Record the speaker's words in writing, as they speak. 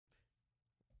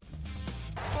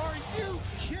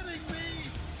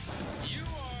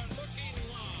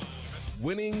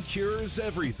Winning cures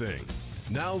everything.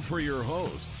 Now for your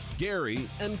hosts, Gary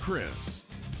and Chris.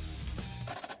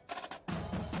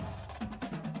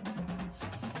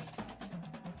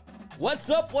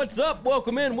 What's up? What's up?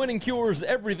 Welcome in. Winning cures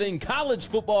everything. College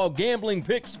football gambling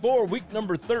picks for week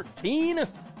number 13.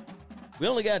 We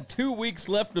only got 2 weeks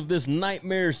left of this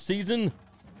nightmare season.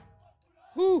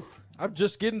 Whew. I'm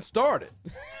just getting started.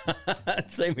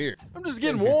 Same here. I'm just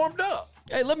getting warmed up.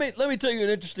 Hey, let me tell you an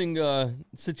interesting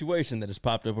situation that has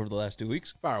popped up over the last 2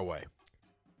 weeks. Fire away.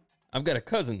 I've got a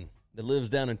cousin that lives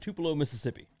down in Tupelo,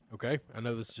 Mississippi. Okay. I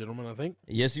know this gentleman, I think.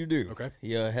 Yes, you do. Okay.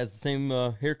 He has the same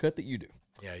haircut that you do.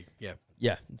 Yeah.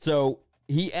 Yeah. So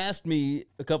he asked me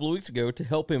a couple of weeks ago to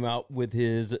help him out with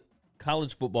his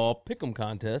college football pick'em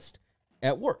contest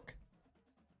at work.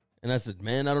 And I said,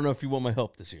 man, I don't know if you want my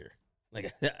help this year.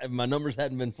 Like, my numbers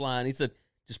hadn't been flying. He said,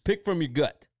 just pick from your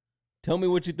gut. Tell me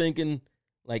what you're thinking.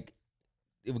 Like,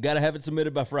 we got to have it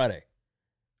submitted by Friday.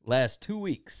 Last 2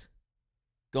 weeks,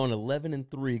 gone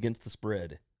 11-3 against the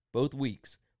spread. Both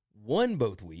weeks. Won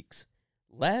both weeks.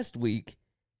 Last week,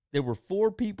 there were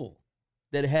 4 people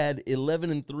that had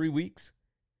 11-3 weeks.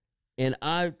 And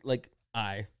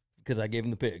because I gave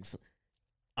him the picks,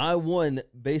 I won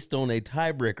based on a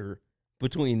tiebreaker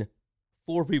between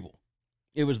 4 people.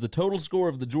 It was the total score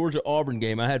of the Georgia-Auburn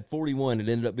game. I had 41. It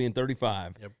ended up being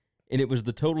 35. Yep. And it was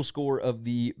the total score of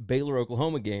the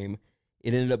Baylor-Oklahoma game.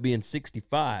 It ended up being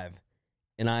 65.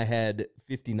 And I had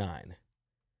 59.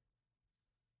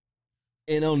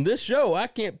 And on this show, I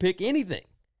can't pick anything.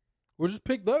 We'll just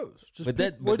pick those. But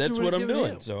that's what I'm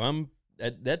doing. Him. So I'm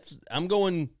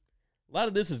going. A lot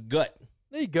of this is gut.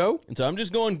 There you go. And so I'm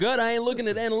just going gut. I ain't looking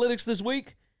at analytics this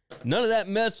week. None of that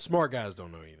mess. Smart guys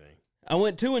don't know anything. I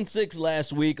went 2-6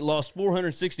 last week, lost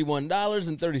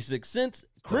 $461.36.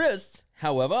 Chris,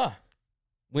 however,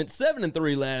 went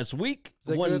 7-3 last week,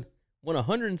 won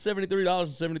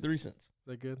 $173.73. Is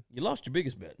that good? You lost your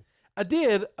biggest bet. I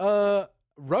did.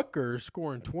 Rutgers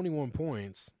scoring 21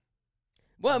 points.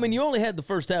 Well, I mean, you only had the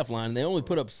first half line. They only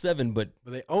put up 7, but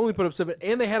they only put up 7,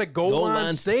 and they had a goal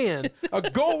line stand. A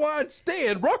goal line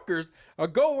stand. Rutgers, a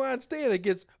goal line stand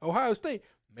against Ohio State.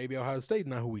 Maybe Ohio State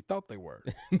not who we thought they were.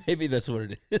 Maybe that's what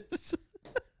it is.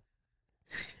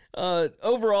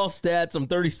 Overall stats, I'm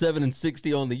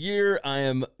 37-60 on the year. I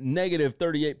am negative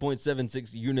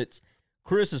 38.76 units.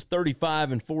 Chris is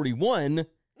 35-41.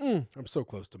 I'm so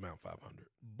close to Mount 500.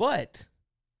 But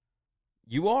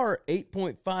you are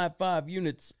 8.55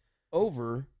 units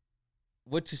over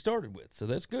what you started with, so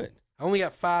that's good. I only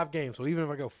got 5 games, so even if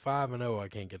I go 5-0, I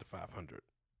can't get to 500.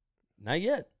 Not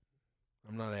yet.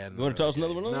 I'm not adding. You want to toss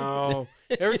another one on? No.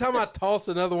 Every time I toss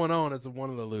another one on, it's one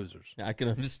of the losers. I can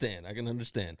understand.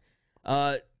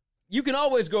 You can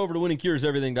always go over to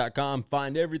winningcureseverything.com,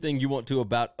 find everything you want to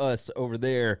about us over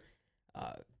there.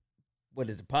 What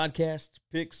is it? Podcasts,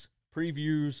 picks,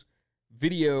 previews,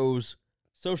 videos,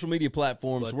 social media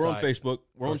platforms. Blood We're on type, Facebook.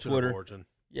 We're on Twitter. Origin.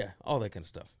 Yeah, all that kind of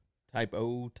stuff. Type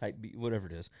O, type B, whatever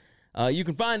it is. You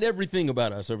can find everything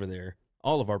about us over there.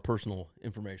 All of our personal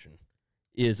information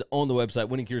is on the website,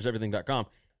 winningcureseverything.com.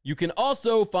 You can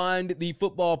also find the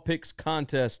football picks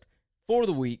contest for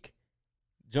the week.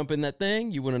 Jump in that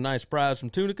thing. You win a nice prize from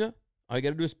Tunica. All you got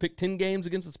to do is pick 10 games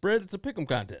against the spread. It's a pick 'em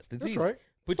contest. It's That's easy. Right.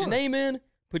 Put your name in,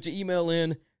 put your email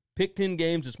in, pick 10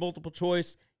 games. It's multiple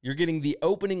choice. You're getting the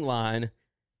opening line.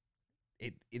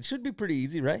 It should be pretty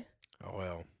easy, right? Oh,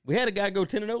 well. We had a guy go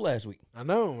 10-0 last week. I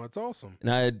know. That's awesome. And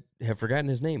I have forgotten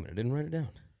his name, and I didn't write it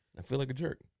down. I feel like a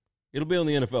jerk. It'll be on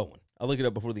the NFL one. I'll look it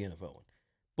up before the NFL one.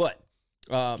 But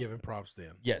give him props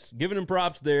then. Yes, giving him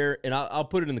props there, and I'll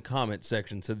put it in the comment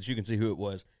section so that you can see who it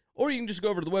was. Or you can just go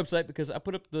over to the website because I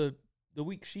put up the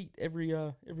week sheet every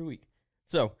week.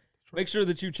 So make sure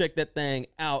that you check that thing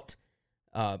out.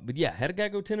 But yeah, had a guy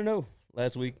go 10-0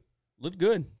 last week. Looked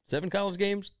good. 7 college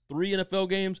games, 3 NFL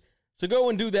games. So go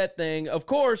and do that thing. Of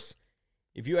course,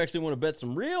 if you actually want to bet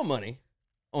some real money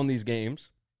on these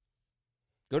games,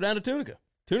 go down to Tunica.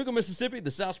 Tunica, Mississippi, the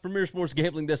South's premier sports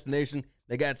gambling destination.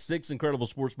 They got 6 incredible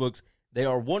sports books. They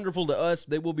are wonderful to us.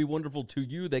 They will be wonderful to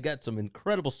you. They got some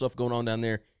incredible stuff going on down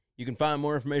there. You can find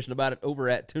more information about it over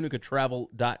at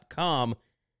tunicatravel.com.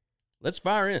 Let's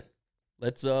fire in.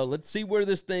 Let's see where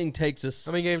this thing takes us.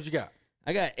 How many games you got?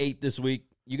 I got 8 this week.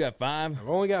 You got 5? I've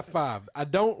only got 5. I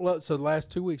don't love, so the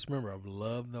last 2 weeks, remember, I've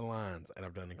loved the lines, and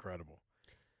I've done incredible.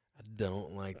 I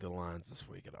don't like the lines this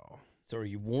week at all. So are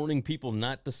you warning people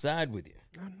not to side with you?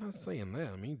 I'm not saying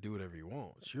that. I mean, do whatever you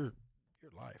want. It's your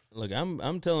life. Look,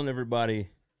 I'm telling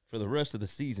everybody for the rest of the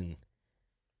season,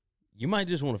 you might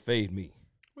just want to fade me.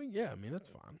 Well, yeah, I mean, that's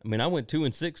fine. I mean, I went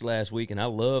 2-6 last week, and I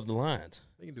love the Lions.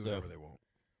 They can do whatever they want.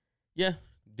 Yeah,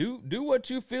 Do what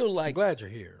you feel like. I'm glad you're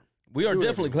here. We are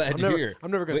definitely glad you're here.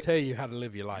 I'm never going to tell you how to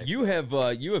live your life. You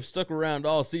have stuck around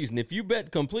all season. If you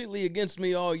bet completely against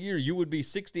me all year, you would be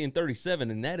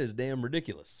 60-37, and that is damn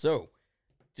ridiculous. So,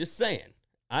 just saying,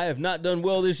 I have not done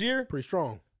well this year. Pretty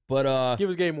strong. But give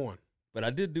us game one. But I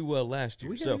did do well last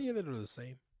year. We got any that are the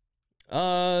same?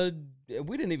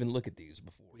 We didn't even look at these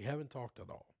before. We haven't talked at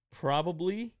all.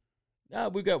 Probably.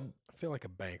 We got. I feel like a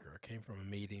banker. I came from a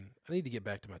meeting. I need to get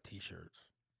back to my T-shirts.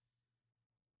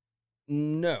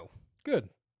 No. Good.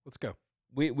 Let's go.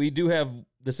 We do have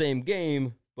the same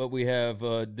game, but we have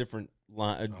different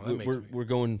line. We're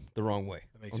going the wrong way.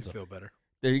 That makes you feel better.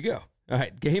 There you go. All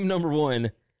right, game number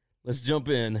 1. Let's jump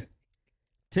in.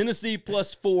 Tennessee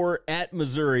 +4 at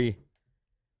Missouri.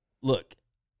 Look,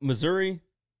 Missouri,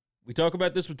 we talk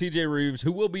about this with TJ Rives,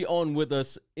 who will be on with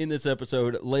us in this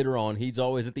episode later on. He's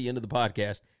always at the end of the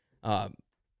podcast.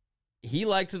 He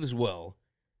likes it as well.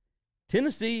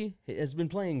 Tennessee has been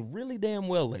playing really damn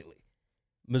well lately.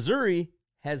 Missouri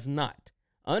has not.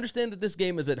 I understand that this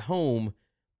game is at home,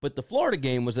 but the Florida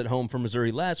game was at home for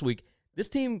Missouri last week. This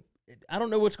team, I don't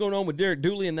know what's going on with Derek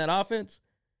Dooley in that offense.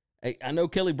 I know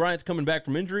Kelly Bryant's coming back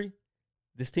from injury.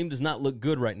 This team does not look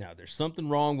good right now. There's something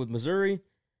wrong with Missouri.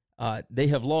 They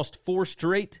have lost 4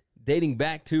 straight, dating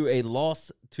back to a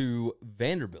loss to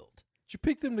Vanderbilt. Did you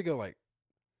pick them to go like?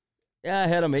 Yeah, I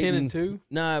had them 10-2.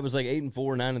 Nah, it was like 8-4,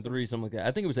 9-3, something like that.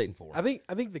 I think it was 8-4.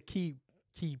 I think the key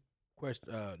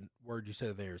question word you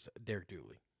said there is Derek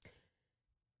Dooley.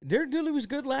 Derek Dooley was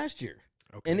good last year.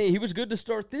 Okay. And he was good to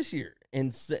start this year.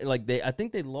 And I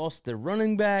think they lost their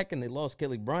running back and they lost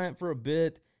Kelly Bryant for a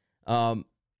bit.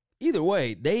 Either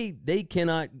way, they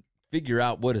cannot figure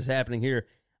out what is happening here.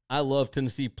 I love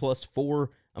Tennessee +4.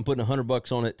 I'm putting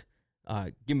 $100 on it.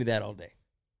 Give me that all day.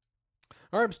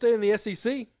 All right, I'm staying in the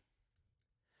SEC.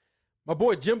 My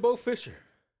boy Jimbo Fisher.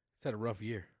 He's had a rough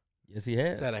year. Yes, he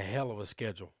has. He's had a hell of a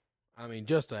schedule. I mean,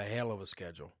 just a hell of a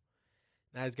schedule.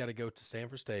 Now he's got to go to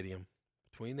Sanford Stadium,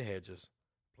 between the hedges,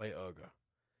 play UGA.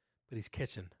 But he's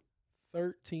catching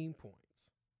 13 points.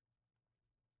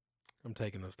 I'm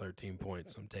taking those 13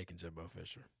 points. I'm taking Jimbo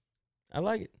Fisher. I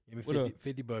like it. Give me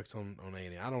 $50 on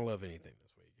A&M. I don't love anything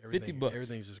this week. $50.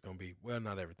 Everything's just going to be, well,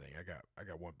 not everything. I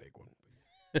got one big one.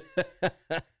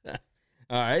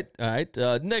 All right.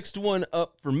 Next one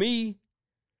up for me.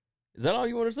 Is that all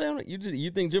you want to say on it?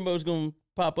 You think Jimbo's going to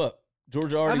pop up?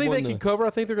 Georgia already I think won they can cover. I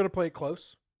think they're going to play it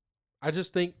close. I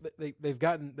just think that they've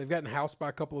gotten housed by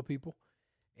a couple of people,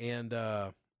 and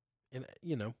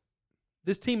you know,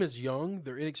 this team is young.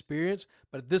 They're inexperienced,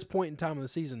 but at this point in time of the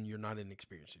season, you're not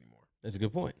inexperienced anymore. That's a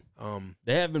good point.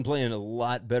 They have been playing a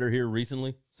lot better here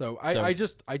recently. So I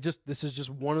just this is just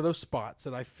one of those spots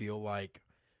that I feel like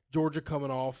Georgia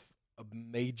coming off a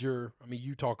major. I mean,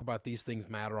 you talk about these things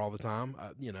matter all the time.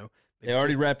 You know, they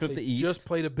already wrapped up the East. Just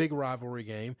played a big rivalry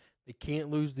game. They can't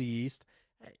lose the East.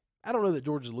 I don't know that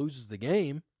Georgia loses the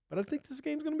game, but I think this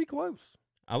game's going to be close.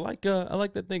 I like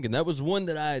that thinking. That was one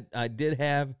that I did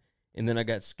have, and then I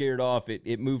got scared off.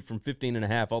 It moved from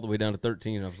 15.5 all the way down to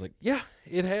 13. I was like, yeah,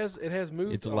 it has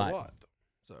moved it's a lot. lot.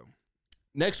 So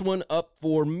next one up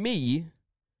for me,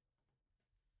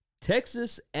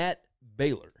 Texas at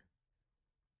Baylor.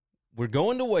 We're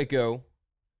going to Waco.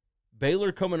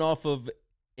 Baylor coming off of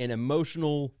an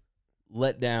emotional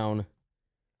letdown.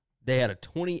 They had a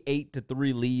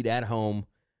 28-3 lead at home,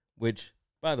 which,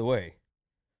 by the way,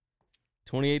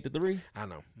 28-3. I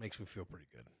know, makes me feel pretty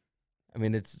good. I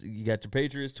mean, you got your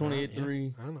Patriots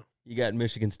 28-3. I know. You got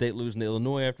Michigan State losing to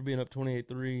Illinois after being up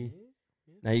 28-3.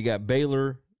 Now you got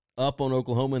Baylor up on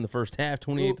Oklahoma in the first half,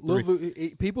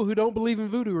 28-3. People who don't believe in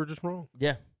voodoo are just wrong.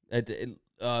 Yeah,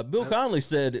 Bill Connolly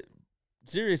said,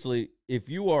 seriously, if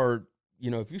you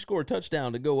score a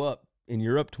touchdown to go up, and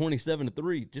you're up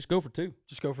 27-3, just go for 2.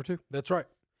 Just go for 2. That's right.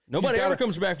 Nobody ever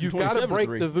comes back from 27-3. You've got to break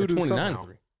the voodoo 29-3. somehow.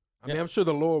 I mean, I'm sure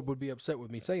the Lord would be upset with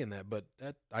me saying that, but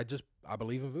I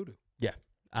believe in voodoo. Yeah,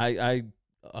 I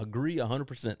agree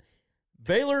 100%.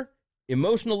 Baylor,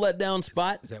 emotional letdown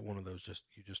spot. Is that one of those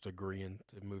you just agreeing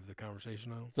to move the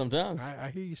conversation on? Sometimes. I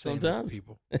hear you saying that to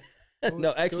people.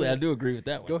 No, actually, I do agree with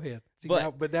that one. Go ahead. See,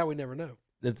 but now we never know.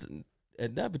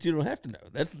 But you don't have to know.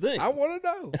 That's the thing. I want to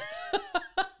know.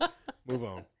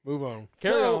 Move on.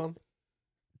 Carry on.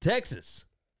 Texas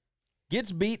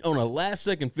gets beat on a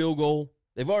last-second field goal.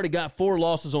 They've already got 4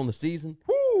 losses on the season.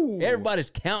 Woo! Everybody's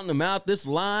counting them out. This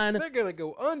line. They're going to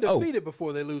go undefeated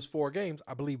before they lose 4 games.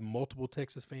 I believe multiple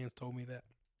Texas fans told me that.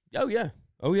 Oh, yeah.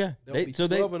 They'll be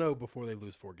 12-0 before they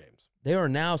lose 4 games. They are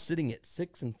now sitting at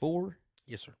 6-4.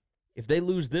 Yes, sir. If they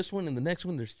lose this one and the next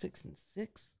one, they're 6-6.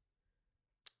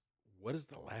 What is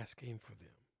the last game for them?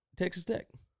 Texas Tech.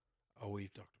 Oh,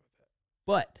 we've talked about that.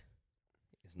 But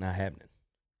it's not happening.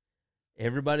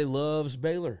 Everybody loves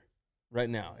Baylor right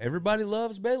now. Everybody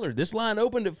loves Baylor. This line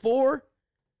opened at 4,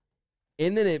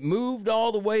 and then it moved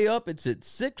all the way up. It's at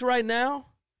 6 right now.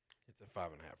 It's at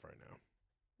 5.5 right now.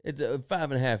 It's a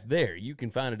 5.5 there. You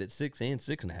can find it at 6 and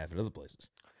 6.5 at other places.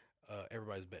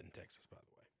 Everybody's betting Texas, by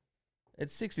the way.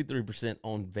 It's 63%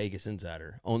 on Vegas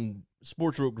Insider. On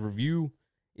Sportsbook Review,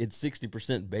 it's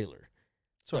 60% Baylor.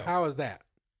 So how is that?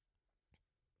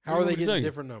 How What are they would you getting say?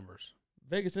 different numbers?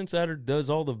 Vegas Insider does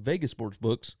all the Vegas sports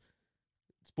books.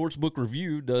 Sportsbook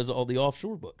Review does all the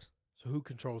offshore books. So who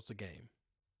controls the game?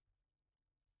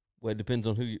 Well, it depends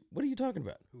on who you... What are you talking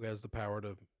about? Who has the power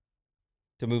to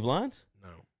To move lines?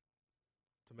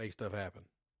 to make stuff happen?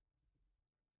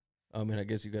 I mean, I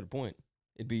guess you got a point.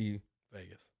 It'd be...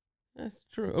 Vegas. That's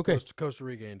true. Okay. Costa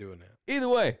Rica ain't doing that. Either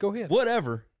way. Go ahead.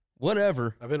 Whatever.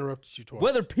 I've interrupted you twice.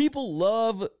 Whether people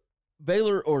love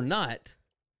Baylor or not,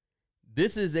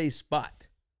 this is a spot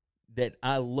that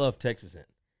I love Texas in.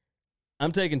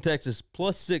 I'm taking Texas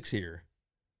 +6 here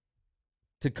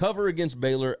to cover against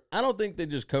Baylor. I don't think they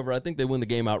just cover. I think they win the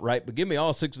game outright, but give me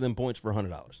all 6 of them points for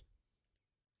 $100.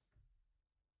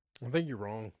 I think you're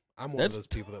wrong. I'm one of those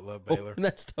people that love Oh, Baylor.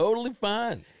 that's totally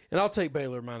fine. And I'll take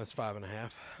Baylor minus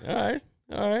 5.5.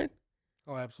 All right.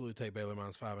 I'll absolutely take Baylor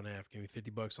minus 5.5. Give me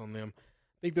 $50 on them. I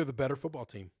think they're the better football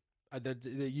team.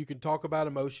 You can talk about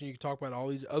emotion. You can talk about all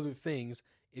these other things.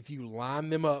 If you line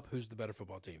them up, who's the better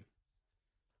football team?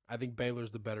 I think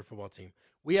Baylor's the better football team.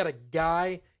 We had a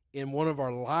guy in one of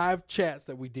our live chats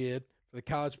that we did for the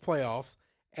college playoffs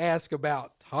ask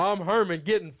about Tom Herman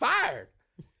getting fired.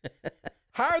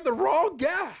 Hired the wrong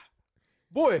guy.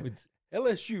 Boy,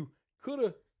 LSU could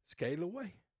have skated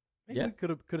away. Maybe we could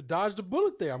have dodged a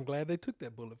bullet there. I'm glad they took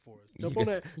that bullet for us.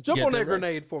 Jump on that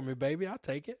grenade for me, baby. I'll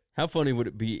take it. How funny would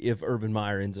it be if Urban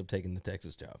Meyer ends up taking the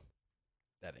Texas job?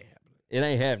 That ain't happening. It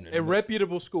ain't happening. A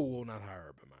reputable school will not hire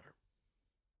Urban Meyer.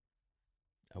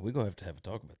 We're gonna have a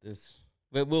talk about this.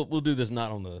 But we'll do this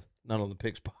not on the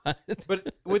pick spot.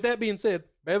 But with that being said,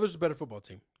 Baylor's a better football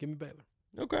team. Give me Baylor.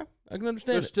 Okay, I can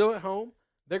understand. They're still at home.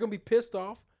 They're gonna be pissed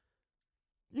off.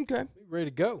 Okay, Ready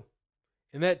to go.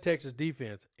 And that Texas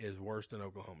defense is worse than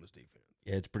Oklahoma's defense.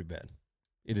 Yeah, it's pretty bad.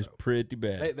 It is pretty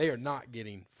bad. They are not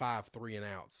getting 5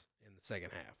 3-and-outs in the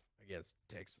second half against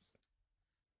Texas.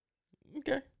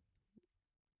 Okay.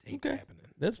 Ain't happening.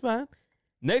 That's fine.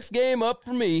 Next game up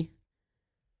for me,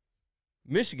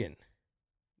 Michigan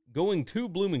going to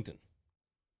Bloomington.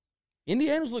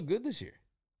 Indiana's looked good this year.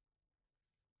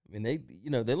 I mean,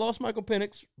 they lost Michael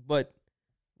Penix, but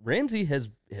Ramsey has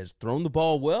thrown the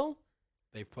ball well.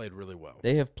 They've played really well.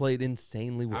 They have played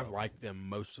insanely well. I've liked them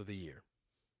most of the year.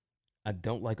 I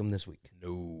don't like them this week.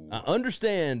 No. I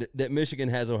understand that Michigan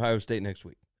has Ohio State next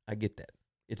week. I get that.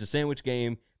 It's a sandwich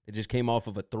game. They just came off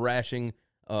of a thrashing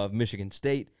of Michigan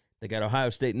State. They got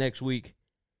Ohio State next week.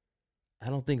 I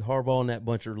don't think Harbaugh and that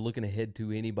bunch are looking ahead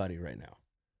to anybody right now.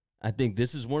 I think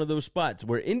this is one of those spots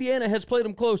where Indiana has played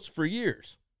them close for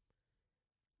years.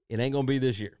 It ain't going to be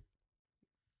this year.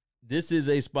 This is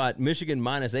a spot, Michigan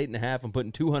minus 8.5. I'm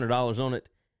putting $200 on it.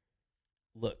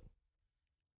 Look,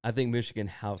 I think Michigan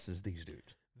houses these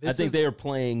dudes. I think they are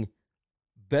playing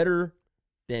better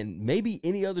than maybe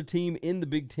any other team in the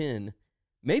Big Ten.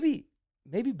 Maybe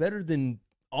better than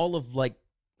all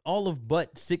of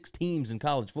but 6 teams in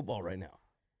college football right now.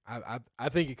 I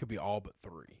think it could be all but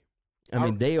 3. I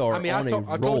mean, they are.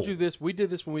 I told you this. We did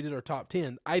this when we did our top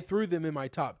 10. I threw them in my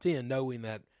top 10, knowing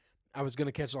that I was going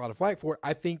to catch a lot of flack for it.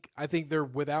 I think they're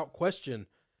without question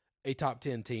a top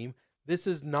 10 team. This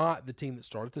is not the team that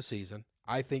started the season.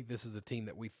 I think this is the team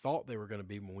that we thought they were going to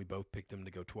be when we both picked them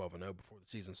to go 12-0 before the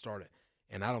season started.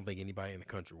 And I don't think anybody in the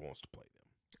country wants to play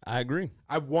them. I agree.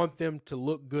 I want them to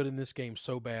look good in this game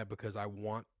so bad because I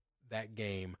want that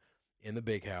game in the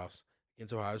big house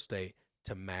against Ohio State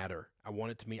to matter. I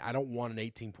want it to mean I don't want an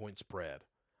 18-point spread.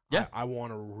 Yeah. I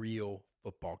want a real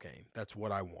football game. That's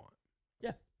what I want.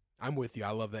 Yeah. I'm with you. I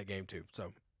love that game too.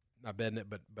 So not betting it,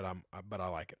 but I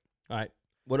like it. All right.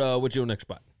 What's your next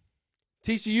spot?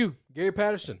 TCU, Gary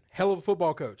Patterson, hell of a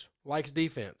football coach, likes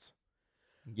defense.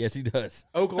 Yes, he does.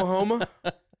 Oklahoma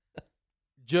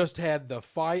just had the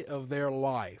fight of their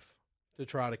life to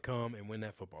try to come and win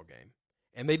that football game.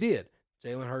 And they did.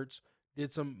 Jalen Hurts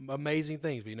did some amazing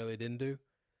things, but you know they didn't do?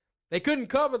 They couldn't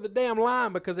cover the damn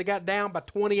line because they got down by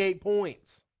 28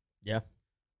 points. Yeah.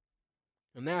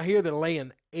 And now here they're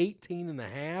laying 18.5.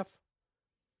 I'm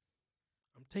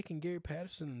taking Gary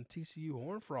Patterson and TCU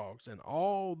Horned Frogs and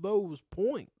all those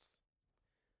points.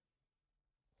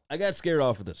 I got scared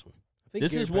off of this one.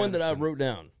 This Gary is one that I Patterson wrote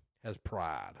down. has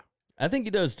pride. I think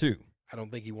he does too. I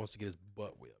don't think he wants to get his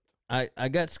butt whipped. I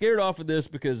got scared off of this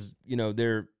because,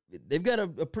 they've got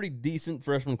a pretty decent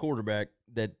freshman quarterback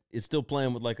that is still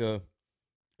playing with like a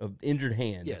injured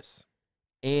hand. Yes.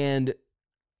 And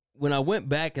when I went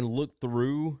back and looked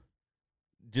through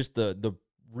just the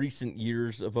recent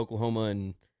years of Oklahoma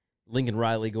and Lincoln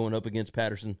Riley going up against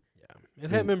Patterson. Yeah.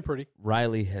 It hadn't been pretty.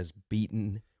 Riley has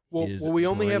beaten his we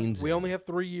only brains in. have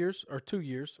 3 years or 2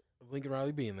 years of Lincoln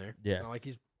Riley being there. Yeah. It's not like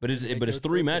he's But it's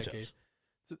 3 matchups.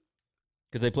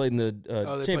 Because they played in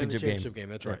the championship game.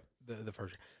 That's right. The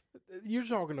first. You're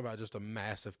talking about just a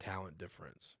massive talent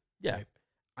difference. Yeah. Okay?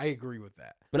 I agree with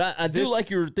that. But I do like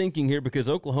your thinking here because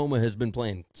Oklahoma has been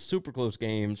playing super close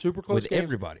games with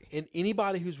everybody. And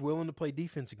anybody who's willing to play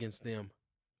defense against them,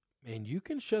 man, you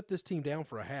can shut this team down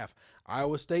for a half.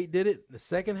 Iowa State did it in the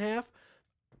second half.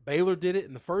 Baylor did it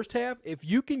in the first half. If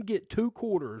you can get 2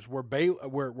 quarters where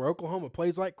Oklahoma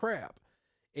plays like crap,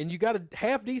 and you got a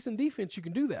half-decent defense, you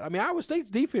can do that. I mean, Iowa State's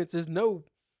defense is no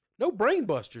brain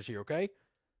busters here, okay?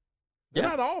 They're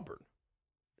not Auburn.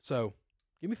 So,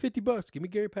 give me $50. Give me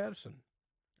Gary Patterson.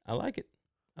 I like it.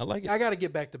 I got to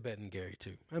get back to betting Gary,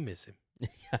 too. I miss him.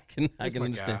 I can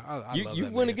understand. You love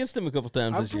went man. against him a couple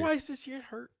times this year. Twice this year. It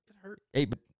hurt. Hey,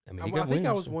 but I mean, I think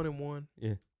I was 1-1.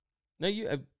 Yeah.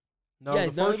 No,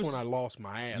 the first one I lost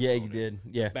my ass. Yeah, you did.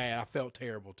 Yeah. It's bad. I felt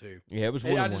terrible, too. Yeah, it was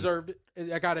 1-1. I deserved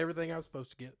it. I got everything I was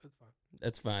supposed to get. That's fine.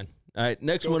 That's fine. All right,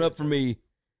 next one up for me.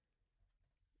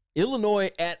 Illinois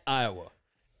at Iowa.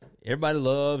 Everybody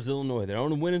loves Illinois. They're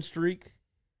on a winning streak.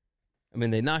 I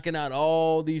mean, they're knocking out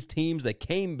all these teams. They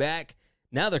came back.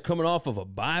 Now they're coming off of a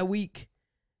bye week.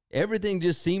 Everything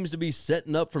just seems to be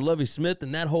setting up for Lovie Smith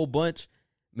and that whole bunch.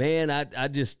 Man,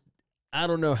 I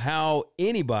don't know how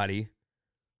anybody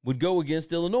would go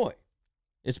against Illinois,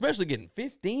 especially getting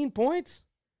 15 points.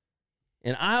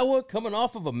 And Iowa coming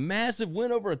off of a massive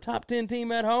win over a top 10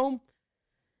 team at home.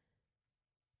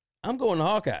 I'm going to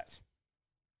Hawkeyes.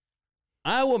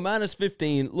 Iowa minus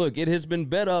 15. Look, it has been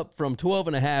bet up from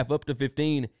 12.5 up to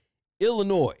 15.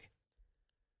 Illinois,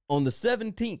 on the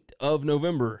 17th of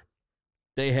November,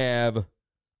 they have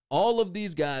all of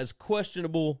these guys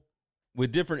questionable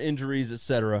with different injuries,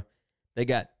 etc. They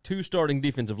got 2 starting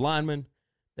defensive linemen.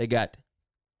 They got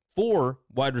 4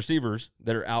 wide receivers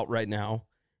that are out right now.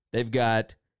 They've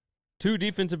got 2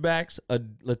 defensive backs, a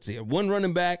 1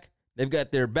 running back. They've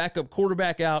got their backup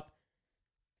quarterback out.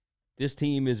 This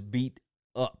team is beat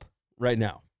up right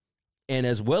now. And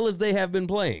as well as they have been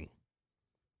playing,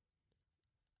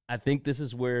 I think this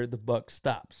is where the buck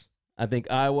stops. I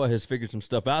think Iowa has figured some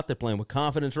stuff out. They're playing with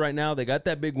confidence right now. They got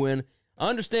that big win. I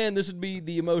understand this would be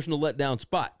the emotional letdown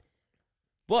spot.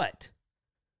 But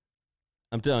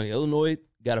I'm telling you, Illinois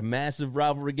got a massive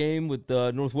rivalry game with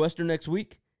Northwestern next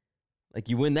week. Like,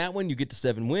 you win that one, you get to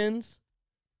 7 wins.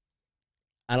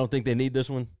 I don't think they need this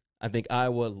one. I think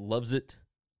Iowa loves it.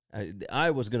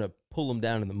 Iowa's going to pull them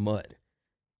down in the mud.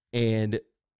 And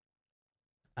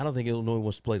I don't think Illinois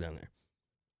wants to play down there.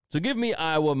 So give me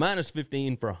Iowa minus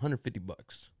 15 for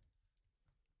 $150.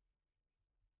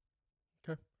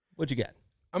 Okay. What you got?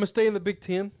 I'm going to stay in the Big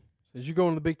Ten. As you go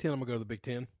in the Big Ten, I'm going to go to the Big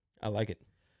Ten. I like it.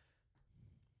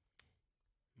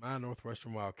 My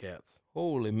Northwestern Wildcats.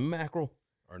 Holy mackerel.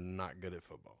 Are not good at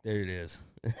football. There it is.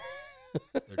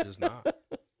 They're just not.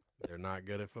 They're not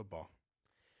good at football.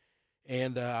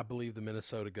 And I believe the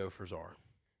Minnesota Gophers are.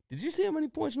 Did you see how many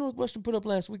points Northwestern put up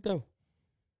last week, though?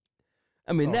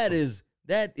 I mean, awesome.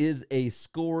 that is a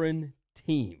scoring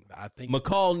team. I think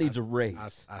McCall needs a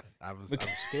raise. I was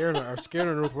scared. I was scared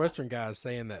of Northwestern guys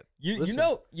saying that. You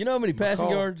know how many passing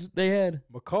yards they had?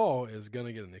 McCall is going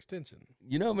to get an extension.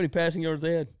 You know how many passing yards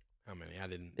they had? How many? I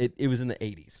didn't. It was in the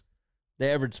 80s.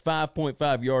 They averaged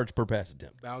 5.5 yards per pass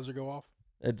attempt. Bowser go off?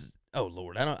 Oh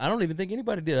Lord, I don't even think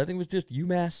anybody did. I think it was just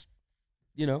UMass,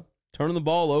 turning the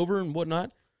ball over and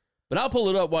whatnot. But I'll pull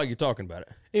it up while you're talking about it.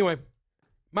 Anyway,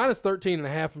 minus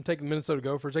 13.5. I'm taking the Minnesota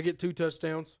Gophers. I get 2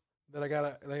 touchdowns that they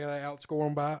gotta outscore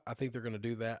them by. I think they're gonna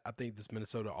do that. I think this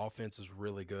Minnesota offense is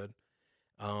really good.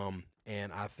 And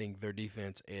I think their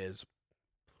defense is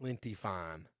plenty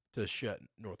fine to shut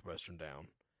Northwestern down.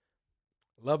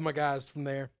 Love my guys from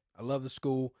there. I love the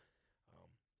school.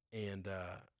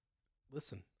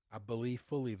 Listen, I believe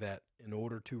fully that in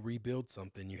order to rebuild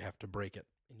something, you have to break it,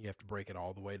 and you have to break it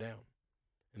all the way down.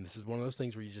 And this is one of those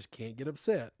things where you just can't get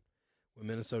upset when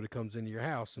Minnesota comes into your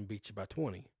house and beats you by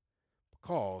 20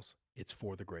 because it's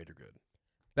for the greater good.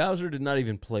 Bowser did not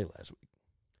even play last week.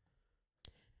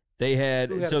 They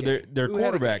had their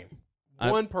quarterback.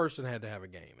 One person had to have a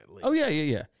game at least. Oh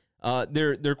yeah.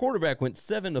 Their quarterback went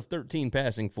 7 of 13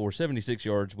 passing for 76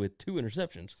 yards with 2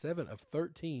 interceptions. 7 of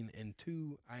 13 and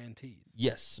 2 INTs.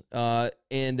 Yes.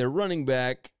 And their running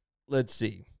back, let's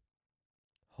see.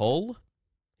 Hull.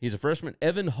 He's a freshman.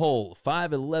 Evan Hull,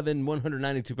 5'11",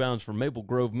 192 pounds from Maple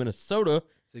Grove, Minnesota.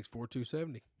 6'4",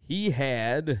 270. He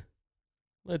had,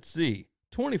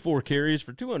 24 carries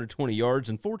for 220 yards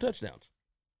and 4 touchdowns.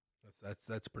 That's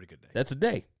a pretty good day. That's a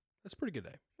day. That's a pretty good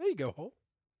day. There you go, Hull.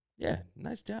 Yeah,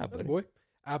 nice job, buddy. Boy.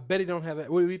 I bet he don't have that.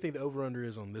 What do you think the over-under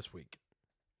is on this week?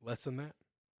 Less than that?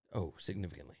 Oh,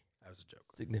 significantly. That was a joke.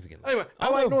 Significantly. Anyway, I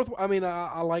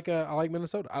like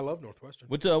Minnesota. I love Northwestern.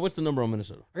 What's the number on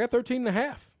Minnesota? I got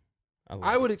 13.5.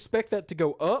 I would it. expect that to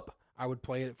go up. I would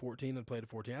play it at 14. I'd play it at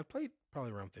 14. I'd play it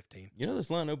probably around 15. You know this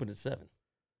line opened at 7.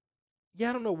 Yeah,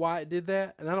 I don't know why it did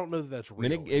that, and I don't know that that's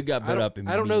real. I mean, it got bet up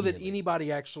immediately. I don't know that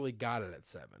anybody actually got it at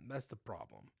 7. That's the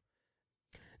problem.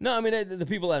 No, I mean, the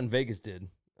people out in Vegas did.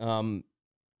 And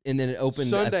then it opened.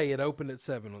 Sunday, it opened at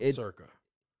 7 on Circa.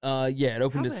 Yeah, it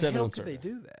opened at 7 on Circa. How the hell could they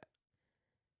do that?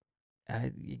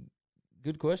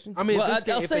 Good question. I mean,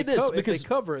 I'll say this because if they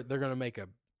cover it, they're going to make a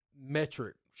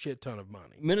metric shit ton of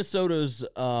money. Minnesota's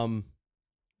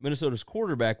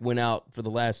quarterback went out for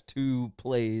the last 2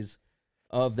 plays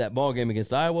of that ball game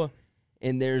against Iowa,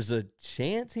 and there's a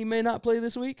chance he may not play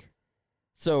this week.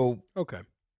 So okay,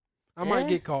 I might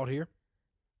get caught here.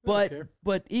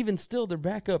 But even still, their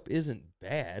backup isn't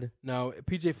bad. No,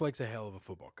 PJ Fleck's a hell of a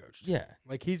football coach. Yeah.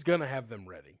 Like, he's going to have them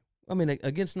ready. I mean,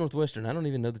 against Northwestern, I don't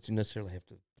even know that you necessarily have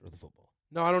to throw the football.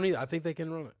 No, I don't either. I think they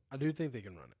can run it. I do think they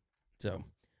can run it. So,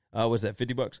 was that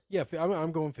 $50? Yeah,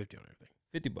 I'm going 50 on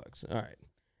everything. $50. All right.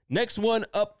 Next one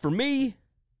up for me.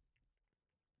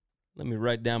 Let me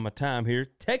write down my time here.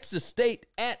 Texas State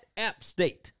at App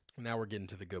State. Now we're getting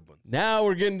to the good ones.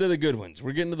 We're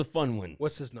getting to the fun ones.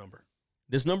 What's his number?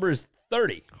 This number is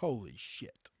 30. Holy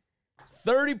shit.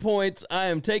 30 points. I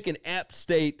am taking App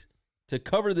State to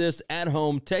cover this at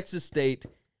home. Texas State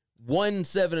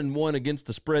 1-7-1 against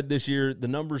the spread this year. The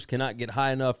numbers cannot get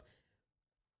high enough.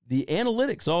 The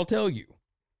analytics all tell you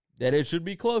that it should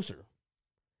be closer.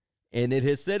 And it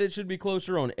has said it should be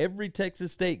closer on every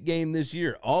Texas State game this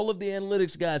year. All of the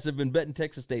analytics guys have been betting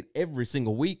Texas State every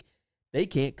single week. They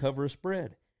can't cover a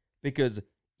spread because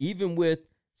even with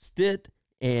Stitt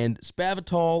and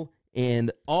Spavital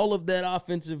and all of that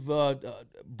offensive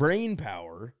brain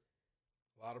power.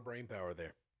 A lot of brain power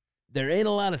there. There ain't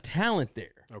a lot of talent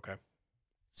there. Okay.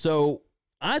 So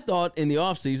I thought in the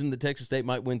offseason that Texas State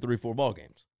might win 3-4 ball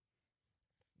games.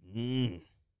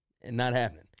 And not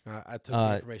happening. I took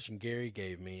the information Gary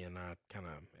gave me, and I kind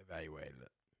of evaluated it.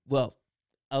 Well,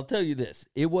 I'll tell you this.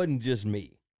 It wasn't just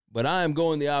me. But I am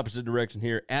going the opposite direction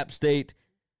here. App State,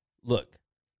 look,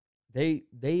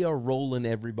 they are rolling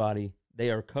everybody. They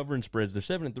are covering spreads. They're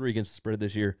 7-3 against the spread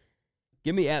this year.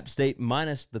 Give me App State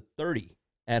minus the 30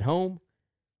 at home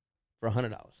for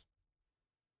 $100.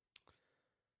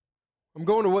 I'm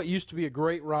going to what used to be a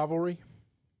great rivalry.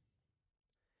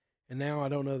 And now I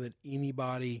don't know that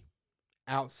anybody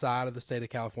outside of the state of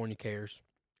California cares.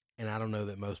 And I don't know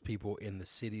that most people in the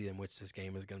city in which this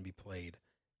game is going to be played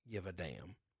give a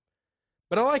damn.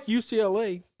 But I like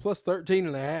UCLA plus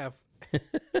 13.5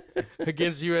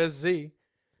 against USC.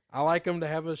 I like them to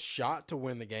have a shot to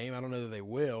win the game. I don't know that they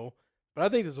will, but I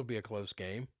think this will be a close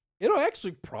game. It'll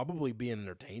actually probably be an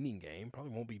entertaining game.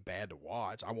 Probably won't be bad to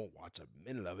watch. I won't watch a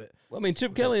minute of it. Well, I mean,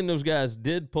 Chip Kelly and those guys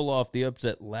did pull off the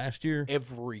upset last year.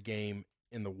 Every game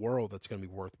in the world that's going to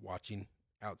be worth watching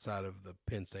outside of the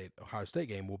Penn State Ohio State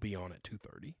game will be on at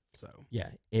 2:30. So yeah,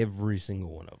 every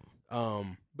single one of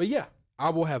them. But yeah, I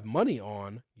will have money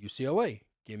on UCLA.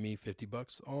 Give me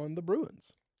 $50 on the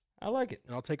Bruins. I like it,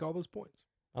 and I'll take all those points.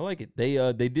 I like it.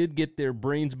 They did get their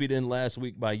brains beat in last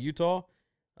week by Utah,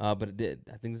 but it did.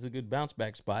 I think this is a good bounce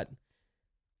back spot.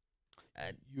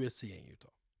 USC ain't Utah.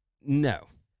 No,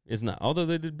 it's not. Although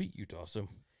they did beat Utah, so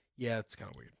yeah, it's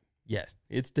kind of weird. Yeah,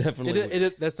 it's definitely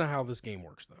weird. That's not how this game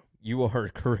works, though. You are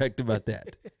correct about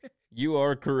that. You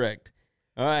are correct.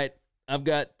 All right, I've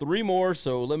got 3 more,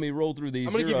 so let me roll through these.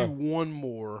 I'm going to give you one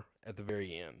more at the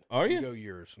very end. Are you? Go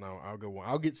yours. No, I'll go one.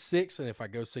 I'll get 6, and if I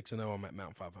go 6-0, I'm at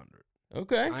Mount 500.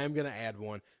 Okay. I am going to add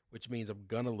one, which means I'm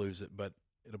going to lose it, but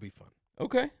it'll be fun.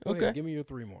 Okay. Go okay. ahead, give me your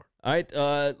 3 more. All right.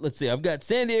 Let's see. I've got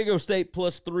San Diego State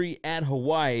plus 3 at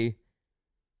Hawaii.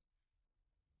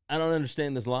 I don't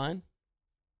understand this line.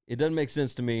 It doesn't make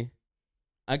sense to me.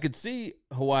 I could see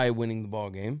Hawaii winning the ball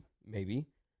game, maybe.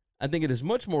 I think it is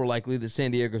much more likely that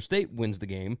San Diego State wins the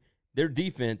game. Their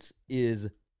defense is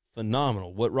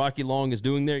phenomenal. What Rocky Long is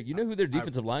doing there, you know who their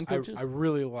defensive line coach is? I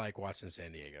really like watching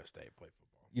San Diego State play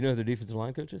football. You know who their defensive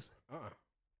line coach is?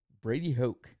 Brady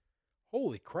Hoke.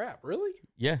 Holy crap, really?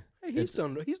 Yeah. Hey, he's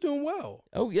doing well.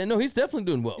 Oh, yeah, no, he's definitely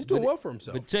doing well. He's doing well for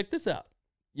himself. But check this out.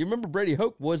 You remember Brady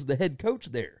Hoke was the head coach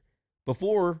there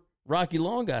before Rocky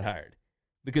Long got hired.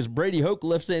 because Brady Hoke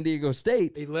left San Diego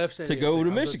State He left San to Diego go State. to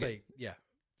I was gonna Michigan. say, yeah,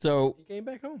 So he came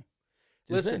back home.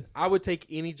 just Listen, saying. I would take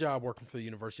any job working for the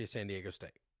University of San Diego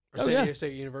State or Oh, San yeah. Diego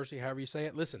State University, however you say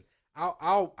it. Listen,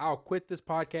 I'll quit this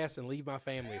podcast and leave my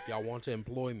family if y'all want to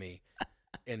employ me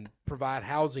and provide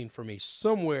housing for me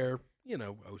somewhere.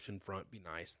 Oceanfront be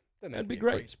nice. Doesn't have That'd to be a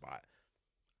great. spot.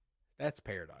 That's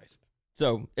paradise.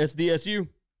 So SDSU.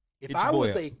 If Get your I boy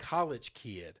was up. a college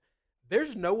kid,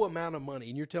 there's no amount of money,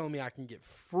 and you're telling me I can get a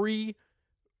free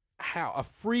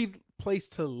place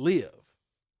to live,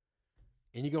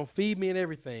 and you're gonna feed me and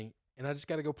everything, and I just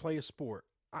got to go play a sport.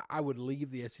 I would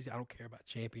leave the SEC. I don't care about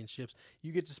championships.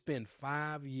 You get to spend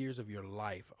 5 years of your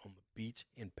life on the beach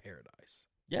in paradise.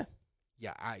 Yeah.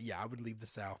 I would leave the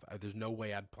South. There's no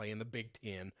way I'd play in the Big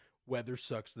Ten. Weather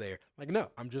sucks there. Like,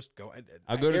 no, I'm just going.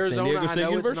 I'll go to San Arizona, Diego State I know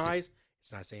University. it's nice.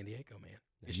 It's not San Diego, man.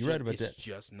 You're right about that. It's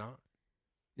just not.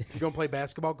 You're gonna play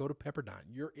basketball? Go to Pepperdine.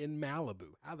 You're in Malibu.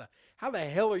 How the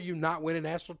hell are you not winning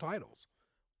national titles?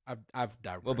 I've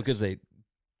digressed. Well, because they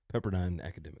Pepperdine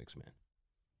academics, man.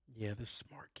 Yeah, they're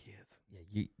smart kids.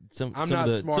 Yeah, some I'm of not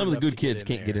the smart some of the enough good to get kids in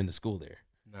can't get there. into school there.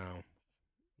 No.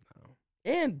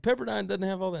 And Pepperdine doesn't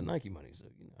have all that Nike money, so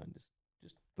I'm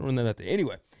just throwing that out there.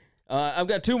 Anyway, I've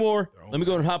got two more. They're on Let me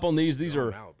go and hop on these. These They're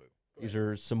are on Malibu. Go these ahead.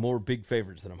 are some more big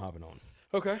favorites that I'm hopping on.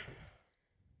 Okay.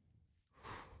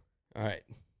 All right.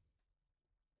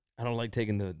 I don't like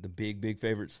taking the big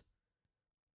favorites,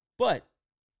 but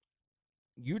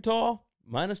Utah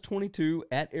minus 22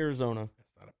 at Arizona.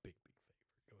 That's not a big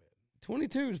favorite. Go ahead.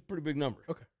 22 is a pretty big number.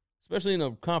 Okay. Especially in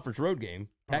a conference road game.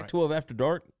 All right. Pac-12 after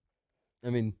dark.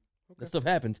 I mean, Okay. that stuff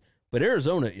happens. But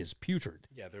Arizona is putrid.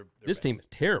 Yeah, they're This bad. team is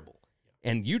terrible.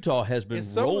 And Utah has been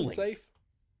Is rolling. Sumlin safe?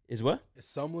 Is what? Is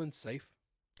Sumlin safe?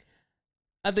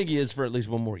 I think he is for at least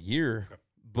one more year. Okay.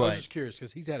 I was But just curious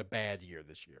because he's had a bad year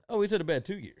this year. he's had a bad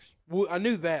 2 years. Well, I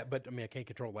knew that, but I can't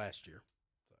control last year.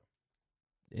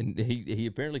 And he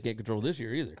apparently can't control this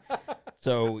year either.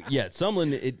 So, yeah,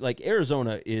 Sumlin, like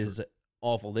Arizona is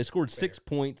awful. They scored 6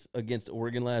 points against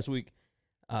Oregon last week.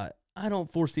 I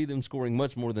don't foresee them scoring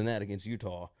much more than that against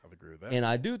Utah. I'll agree with that. And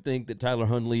I do think that Tyler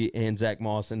Huntley and Zach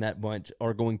Moss and that bunch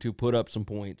are going to put up some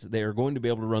points. They are going to be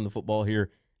able to run the football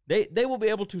here. They will be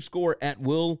able to score at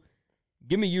will.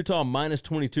 Give me Utah minus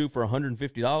 22 for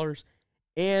 $150.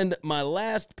 And my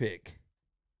last pick,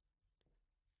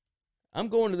 I'm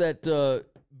going to that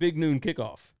big noon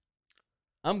kickoff.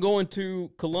 I'm going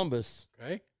to Columbus.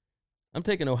 Okay. I'm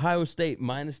taking Ohio State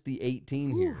minus the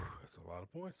 18 here. That's a lot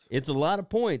of points. It's a lot of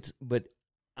points, but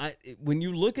when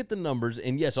you look at the numbers,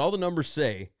 and yes, all the numbers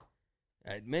say,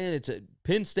 man, it's a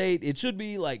Penn State. It should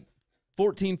be like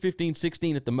 14, 15,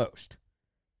 16 at the most.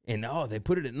 And, they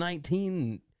put it at 19,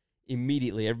 and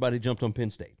immediately everybody jumped on Penn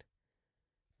State.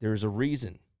 There's a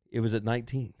reason it was at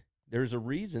 19. There's a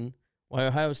reason why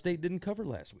Ohio State didn't cover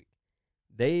last week.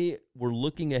 They were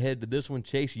looking ahead to this one.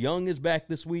 Chase Young is back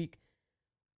this week.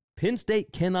 Penn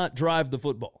State cannot drive the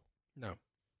football. No.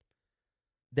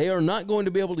 They are not going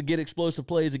to be able to get explosive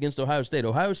plays against Ohio State.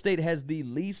 Ohio State has the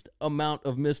least amount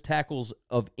of missed tackles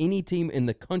of any team in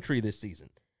the country this season.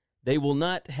 They will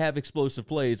not have explosive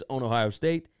plays on Ohio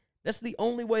State. That's the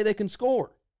only way they can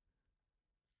score.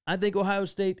 I think Ohio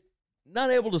State,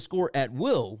 not able to score at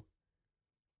will,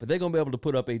 but they're going to be able to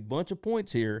put up a bunch of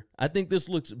points here. I think this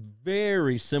looks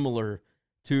very similar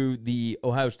to the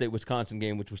Ohio State-Wisconsin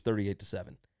game, which was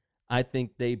 38-7. I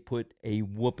think they put a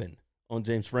whooping on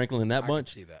James Franklin in that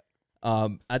bunch. I can see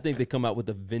that. I think they come out with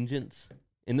a vengeance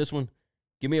in this one.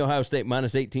 Give me Ohio State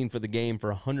minus 18 for the game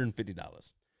for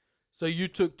 $150. So you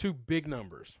took two big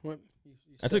numbers. What?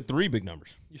 I took three big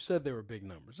numbers. You said they were big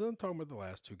numbers. I'm talking about the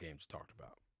last two games you talked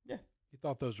about. Yeah. You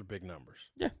thought those were big numbers.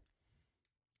 Yeah.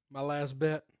 My last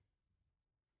bet.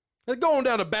 Let's go on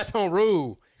down to Baton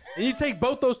Rouge. And you take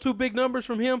both those two big numbers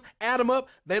from him, add them up,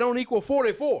 they don't equal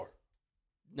 44.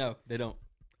 No, they don't.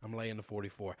 I'm laying the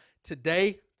 44.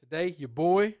 Today, your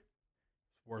boy is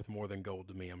worth more than gold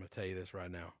to me. I'm going to tell you this right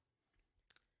now.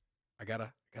 I got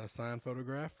a signed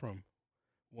photograph from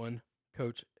one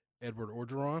coach, Edward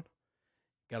Orgeron.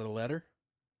 Got a letter,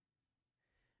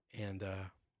 and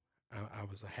I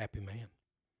was a happy man.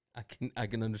 I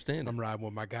can understand. I'm riding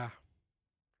with my guy.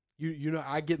 You know,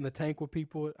 I get in the tank with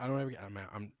people. I don't ever.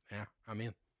 I'm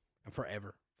in. I'm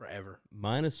forever.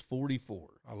 Minus 44.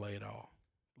 I'll lay it all.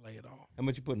 How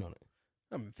much you putting on it?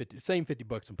 I'm same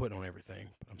 $50 I'm putting on everything.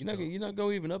 But You're not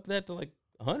going even up that to like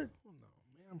 100? Oh, no,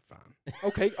 man, I'm fine.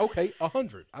 Okay,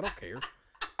 100. I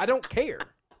don't care.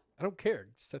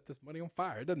 Set this money on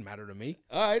fire. It doesn't matter to me.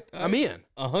 All right. I'm in.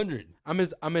 100. I'm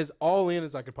as all in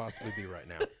as I could possibly be right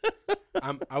now.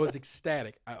 I was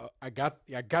ecstatic. I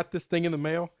got this thing in the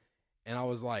mail, and I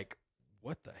was like,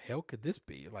 what the hell could this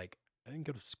be? Like, I didn't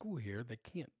go to school here. They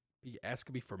can't be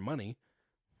asking me for money.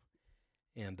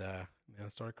 And I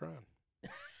started crying.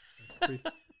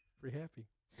 Pretty happy.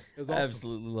 It was awesome.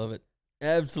 Absolutely love it.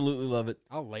 Absolutely love it.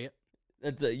 I'll lay it.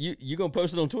 That's you gonna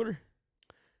post it on Twitter?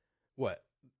 What?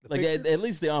 Like at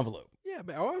least the envelope. Yeah,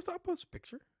 but I'll post a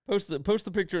picture. Post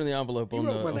the picture in the envelope He on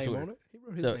wrote my name Twitter. on it. He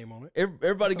wrote his name on it.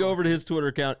 Everybody go over to his Twitter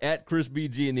account at Chris B.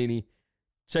 Giannini.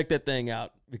 Check that thing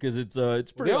out because it's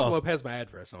pretty the envelope awesome. has my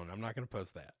address on it. I'm not going to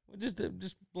post that. Just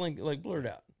blur it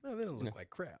out. No, they don't look like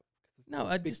crap.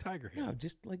 No, big tiger head. No,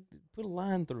 just like put a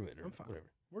line through it or I'm fine. whatever.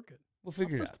 We're good. We'll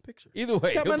figure it Post out. a picture. Either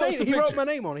way, Got my post name. a He wrote picture. my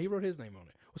name on it. He wrote his name on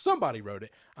it. Well, somebody wrote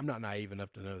it. I'm not naive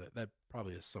enough to know that. That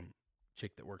probably is some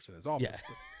chick that works in his office. Yeah.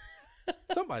 But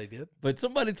somebody did. But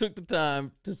somebody took the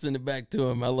time to send it back to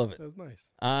him. I love it. That was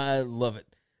nice. I love it.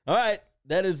 All right,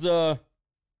 that is oh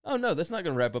no, that's not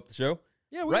going to wrap up the show.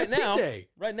 Yeah, we got TJ.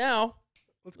 Right now,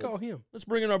 Let's call him. let's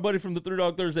bring in our buddy from the Three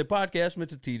Dog Thursday podcast,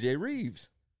 Mr. TJ Rives.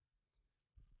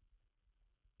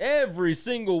 Every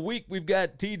single week, we've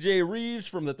got TJ Rives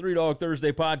from the Three Dog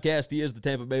Thursday podcast. He is the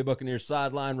Tampa Bay Buccaneers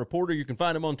sideline reporter. You can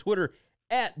find him on Twitter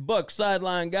at Buck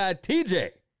Sideline Guy. TJ,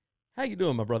 how you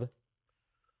doing, my brother?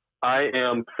 I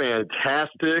am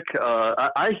fantastic.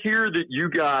 I hear that you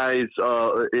guys,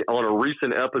 on a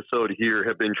recent episode here,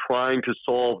 have been trying to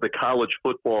solve the college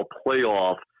football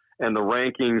playoff and the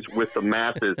rankings with the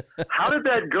masses. How did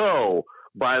that go,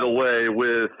 by the way,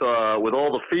 with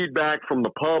all the feedback from the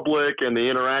public and the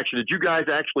interaction? Did you guys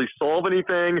actually solve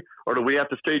anything, or do we have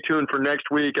to stay tuned for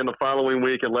next week and the following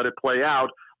week and let it play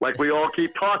out like we all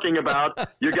keep talking about?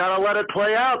 You got to let it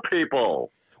play out,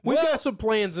 people. We've got some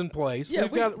plans in place. Yeah,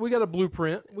 we got a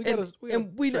blueprint. We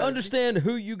understand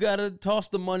who you got to toss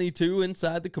the money to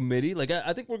inside the committee. Like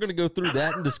I think we're going to go through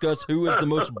that and discuss who is the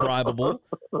most bribable.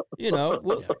 You know,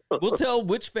 we'll tell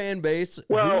which fan base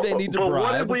who they need to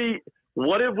bribe.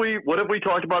 What have we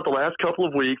talked about the last couple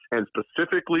of weeks? And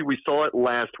specifically, we saw it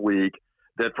last week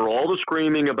that for all the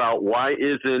screaming about why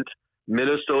isn't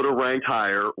Minnesota ranked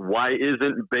higher, why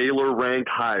isn't Baylor ranked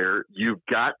higher, you've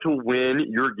got to win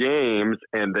your games,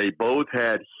 and they both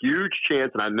had huge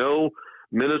chance. And I know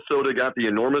Minnesota got the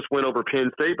enormous win over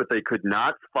Penn State, but they could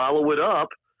not follow it up.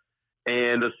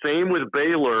 And the same with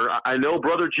Baylor. I know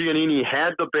Brother Giannini had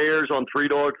the Bears on Three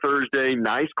Dog Thursday.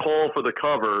 Nice call for the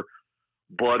cover.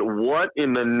 But what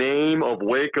in the name of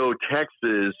Waco,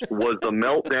 Texas, was the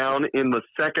meltdown in the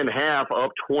second half,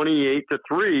 up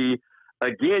 28-3?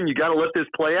 Again, you got to let this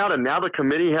play out, and now the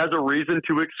committee has a reason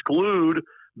to exclude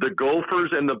the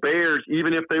Gophers and the Bears,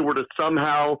 even if they were to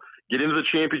somehow get into the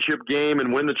championship game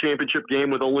and win the championship game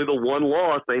with only the one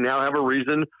loss. They now have a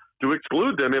reason to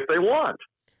exclude them if they want.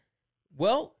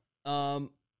 Well,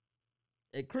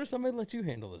 hey, Chris, I'm going to let you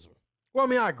handle this one. Well, I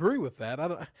mean, I agree with that.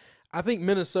 I think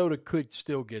Minnesota could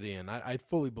still get in. I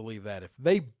fully believe that if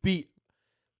they beat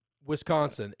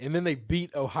Wisconsin and then they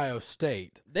beat Ohio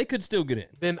State, they could still get in.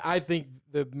 Then I think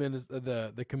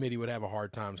the committee would have a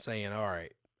hard time saying, "All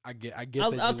right, I get."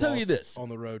 I'll tell you this on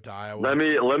the road to Iowa. Let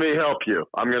me help you.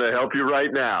 I'm going to help you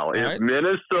right now. All if right.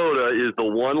 Minnesota is the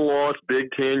one-loss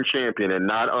Big Ten champion and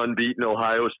not unbeaten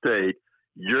Ohio State,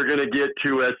 you're going to get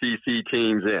two SEC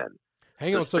teams in.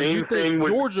 Hang on. So you think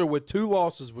Georgia with two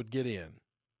losses would get in?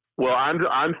 Well,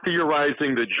 I'm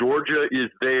theorizing that Georgia is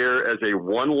there as a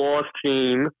one-loss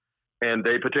team and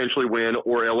they potentially win,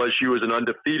 or LSU is an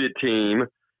undefeated team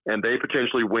and they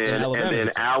potentially win, and then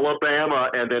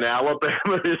Alabama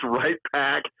is right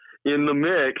back in the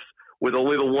mix with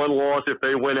only the one loss if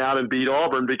they went out and beat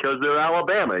Auburn because they're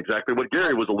Alabama. Exactly what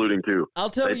Gary was alluding to.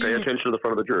 They pay attention to the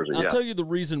front of the jersey. I'll tell you the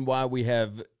reason why we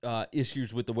have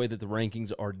issues with the way that the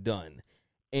rankings are done,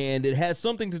 and it has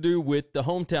something to do with the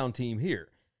hometown team here.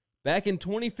 Back in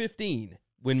 2015,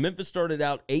 when Memphis started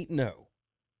out 8-0,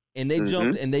 and they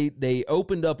jumped and they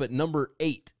opened up at number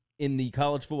 8 in the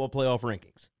college football playoff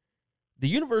rankings, the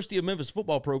University of Memphis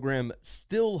football program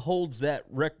still holds that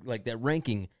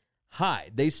ranking high.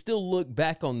 They still look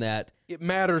back on that. It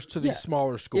matters to these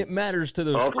smaller schools. It matters to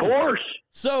those schools. Of course.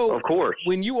 So, of course,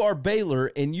 when you are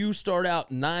Baylor and you start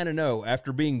out 9-0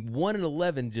 after being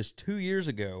 1-11 just 2 years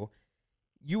ago,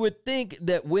 you would think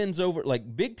that wins over,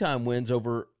 like big time wins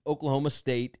over Oklahoma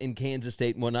State and Kansas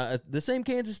State and whatnot, the same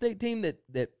Kansas State team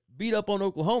that beat up on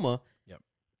Oklahoma. Yep.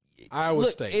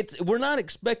 Iowa State. We're not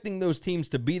expecting those teams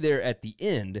to be there at the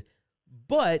end,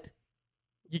 but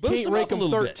you can't rank them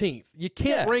 13th. Bit. You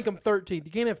can't rank them 13th.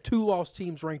 You can't have two lost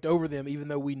teams ranked over them, even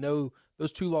though we know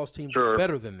those two lost teams are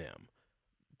better than them.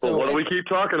 But what do we keep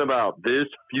talking about? This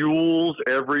fuels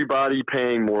everybody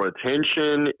paying more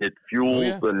attention. It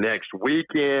fuels the next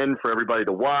weekend for everybody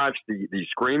to watch, the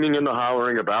screaming and the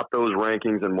hollering about those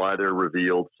rankings and why they're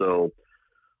revealed. So,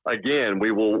 again,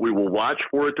 we will watch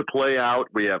for it to play out.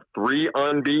 We have 3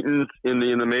 unbeatens in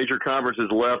the major conferences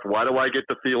left. Why do I get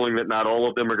the feeling that not all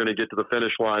of them are going to get to the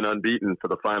finish line unbeaten for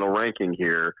the final ranking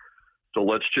here? So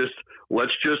let's just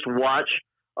watch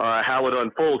how it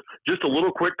unfolds. Just a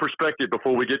little quick perspective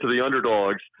before we get to the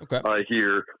underdogs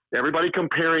here. Everybody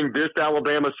comparing this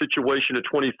Alabama situation to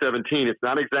 2017. It's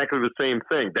not exactly the same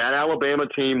thing. That Alabama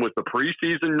team was the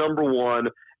preseason number 1,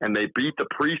 and they beat the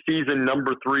preseason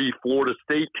number 3 Florida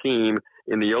State team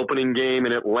in the opening game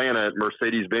in Atlanta at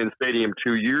Mercedes-Benz Stadium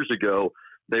 2 years ago.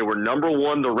 They were number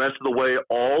 1 the rest of the way,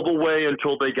 all the way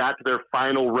until they got to their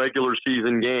final regular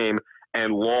season game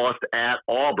and lost at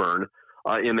Auburn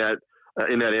in that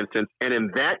instance. And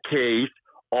in that case,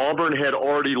 Auburn had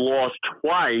already lost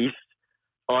twice,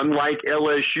 unlike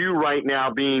LSU right now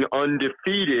being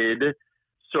undefeated.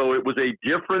 So it was a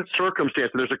different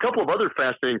circumstance. And there's a couple of other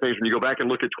fascinating things when you go back and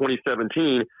look at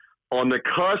 2017. On the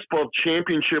cusp of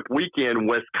championship weekend,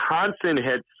 Wisconsin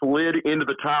had slid into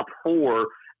the top 4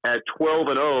 at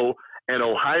 12-0, and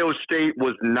Ohio State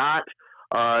was not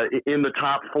in the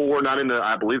top 4, not in the,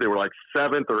 I believe they were like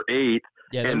 7th or 8th.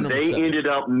 Yeah, and they ended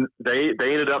up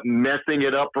messing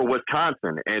it up for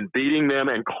Wisconsin and beating them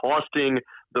and costing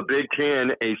the Big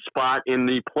Ten a spot in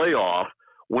the playoff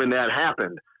when that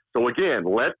happened. So again,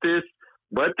 let this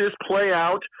play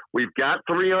out. We've got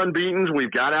 3 unbeatens.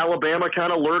 We've got Alabama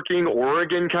kind of lurking,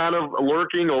 Oregon kind of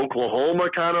lurking, Oklahoma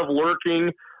kind of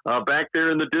lurking back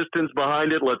there in the distance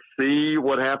behind it. Let's see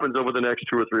what happens over the next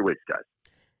 2 or 3 weeks, guys.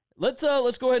 Let's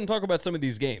go ahead and talk about some of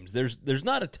these games. There's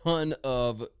not a ton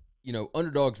of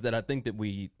underdogs that I think that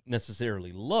we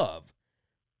necessarily love,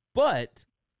 but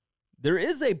there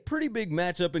is a pretty big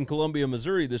matchup in Columbia,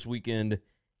 Missouri this weekend,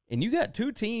 and you got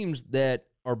 2 teams that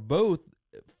are both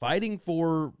fighting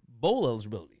for bowl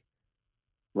eligibility.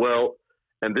 Well,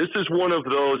 and this is one of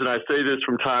those, and I say this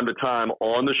from time to time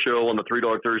on the show, on the 3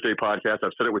 Dog Thursday podcast,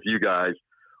 I've said it with you guys,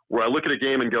 where I look at a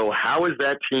game and go, how is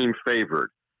that team favored?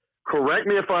 Correct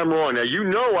me if I'm wrong. Now,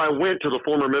 I went to the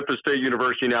former Memphis State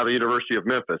University, now the University of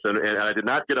Memphis, and I did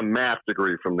not get a math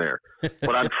degree from there.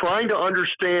 But I'm trying to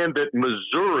understand that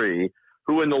Missouri,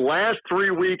 who in the last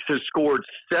 3 weeks has scored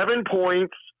 7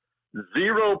 points,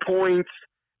 0 points,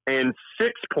 and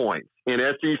 6 points in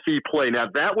SEC play. Now,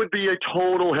 that would be a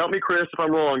total, help me, Chris, if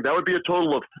I'm wrong, that would be a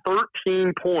total of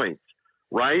 13 points,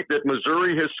 right, that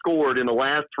Missouri has scored in the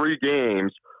last 3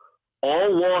 games,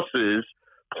 all losses,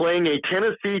 playing a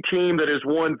Tennessee team that has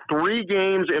won 3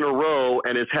 games in a row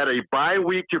and has had a bye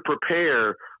week to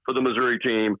prepare for the Missouri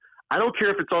team. I don't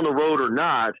care if it's on the road or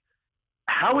not.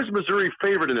 How is Missouri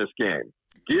favored in this game?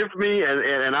 Give me,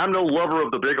 and I'm no lover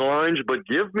of the Big Orange, but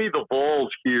give me the balls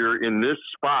here in this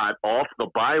spot off the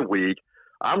bye week.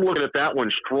 I'm looking at that one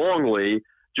strongly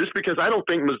just because I don't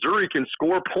think Missouri can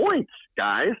score points,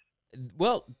 guys.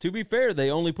 Well, to be fair,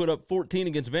 they only put up 14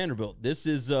 against Vanderbilt. This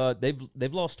is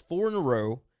they've lost 4 in a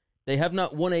row. They have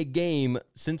not won a game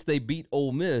since they beat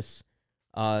Ole Miss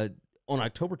on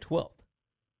October 12th.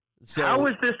 So, how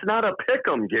is this not a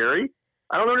pick'em, Gary?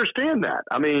 I don't understand that.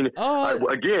 I mean,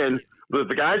 again,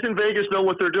 the guys in Vegas know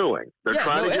what they're doing. They're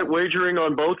trying to get wagering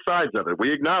on both sides of it.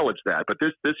 We acknowledge that, but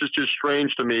this is just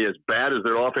strange to me. As bad as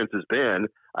their offense has been,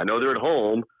 I know they're at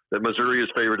home, that Missouri is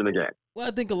favored in the game. Well,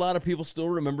 I think a lot of people still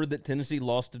remember that Tennessee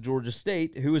lost to Georgia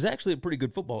State, who is actually a pretty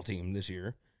good football team this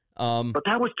year. But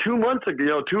that was 2 months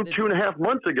ago, two and a half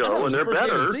months ago, and they're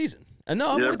better. The season.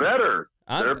 No, they're better.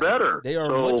 They're better. They are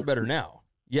much better now.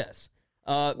 Yes.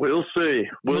 We'll see.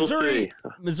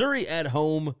 Missouri at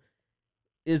home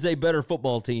is a better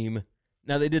football team.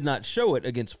 Now, they did not show it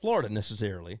against Florida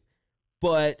necessarily,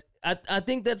 but I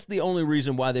think that's the only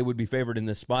reason why they would be favored in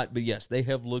this spot. But yes, they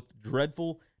have looked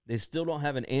dreadful. They still don't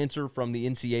have an answer from the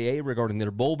NCAA regarding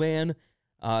their bowl ban.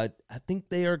 I think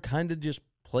they are kind of just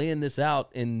playing this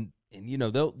out, and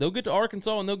they'll get to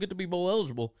Arkansas and they'll get to be bowl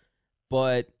eligible.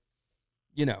 But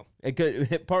it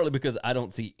could partly because I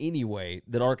don't see any way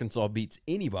that Arkansas beats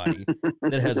anybody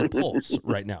that has a pulse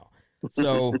right now.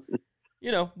 So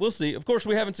we'll see. Of course,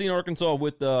 we haven't seen Arkansas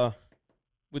with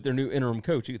their new interim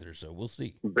coach either, so we'll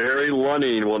see. Barry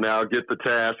Lunning will now get the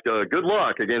task. Good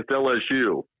luck against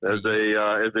LSU as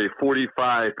a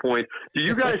 45 point. Do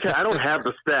you guys? I don't have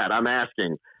the stat. I'm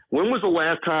asking. When was the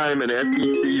last time an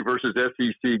SEC versus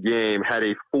SEC game had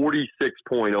a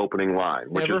 46-point opening line,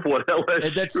 which is what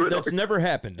LSU? That's never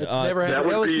happened. It's never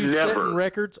happened. That would LSU be never. setting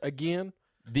records again.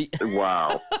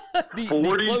 Wow. the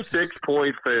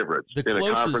 46-point favorites in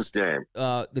a conference game.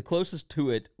 The closest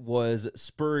to it was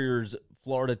Spurrier's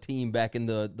Florida team back in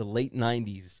the late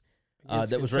 90s.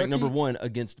 That was ranked number 1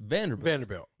 against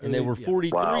Vanderbilt. And they were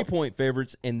 43-point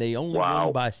favorites, and they only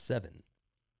won by 7.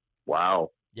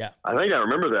 Wow. Yeah. I think I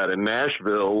remember that in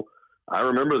Nashville. I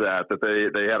remember that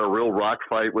they had a real rock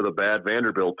fight with a bad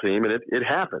Vanderbilt team, and it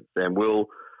happens. And we'll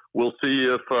see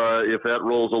if that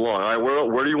rolls along. All right,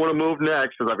 where do you want to move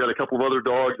next? Because I've got a couple of other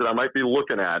dogs that I might be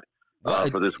looking at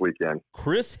for this weekend.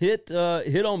 Chris hit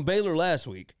on Baylor last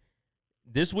week.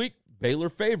 This week, Baylor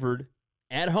favored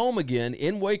at home again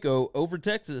in Waco over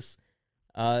Texas.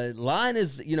 Line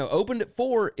is opened at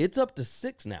 4. It's up to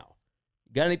 6 now.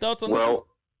 Got any thoughts on this? Well,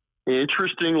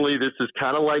 interestingly, this is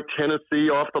kind of like Tennessee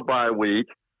off the bye week.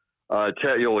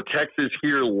 Texas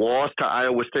here lost to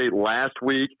Iowa State last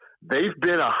week. They've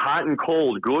been a hot and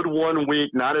cold, good one week,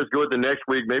 not as good the next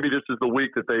week. Maybe this is the week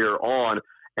that they are on.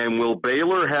 And will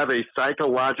Baylor have a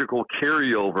psychological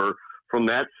carryover from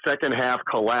that second half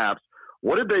collapse?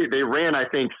 What did they ran, I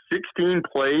think, 16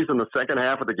 plays in the second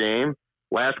half of the game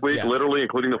last week, literally,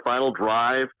 including the final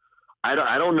drive. I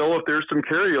don't know if there's some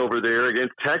carryover there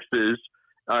against Texas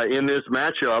in this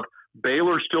matchup.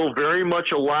 Baylor's still very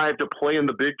much alive to play in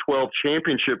the Big 12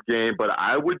 championship game, but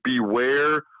I would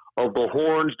beware of the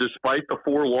Horns despite the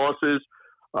 4 losses.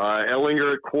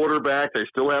 Ellinger at quarterback. They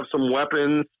still have some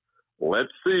weapons. Let's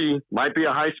see. Might be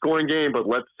a high-scoring game, but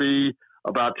let's see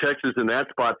about Texas in that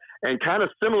spot. And kind of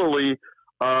similarly,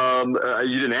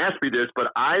 you didn't ask me this,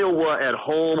 but Iowa at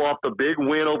home off the big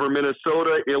win over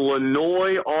Minnesota.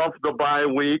 Illinois off the bye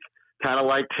week, kind of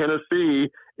like Tennessee.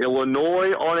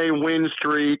 Illinois on a win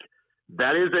streak.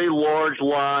 That is a large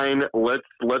line.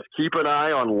 Let's keep an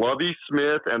eye on Lovie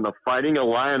Smith and the Fighting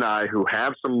Illini, who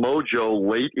have some mojo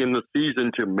late in the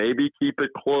season to maybe keep it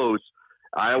close.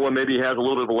 Iowa maybe has a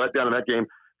little bit of a letdown in that game.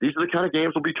 These are the kind of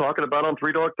games we'll be talking about on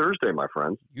Three Dog Thursday, my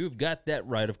friends. You've got that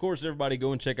right. Of course, everybody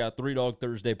go and check out Three Dog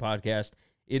Thursday podcast.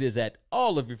 It is at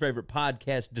all of your favorite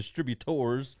podcast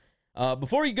distributors.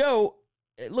 Before you go,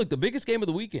 look, the biggest game of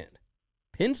the weekend.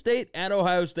 Penn State at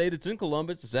Ohio State. It's in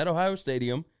Columbus. It's at Ohio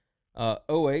Stadium.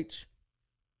 OH.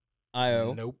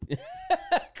 IO. Nope.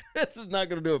 Chris is not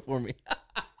going to do it for me.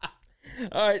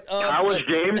 All right. College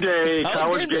game day.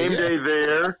 College game day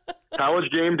there.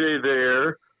 College game day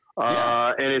there.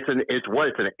 And it's an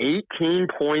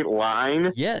 18-point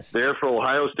line. Yes. There for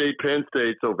Ohio State, Penn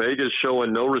State. So Vegas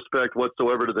showing no respect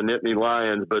whatsoever to the Nittany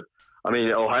Lions. But I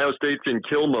mean, Ohio State's in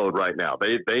kill mode right now.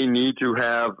 They need to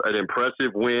have an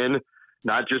impressive win,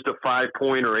 not just a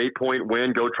 5-point or 8-point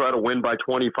win. Go try to win by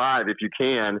 25 if you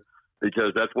can,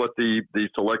 because that's what the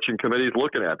selection committee is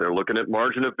looking at. They're looking at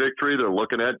margin of victory. They're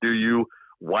looking at, do you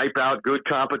wipe out good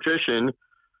competition?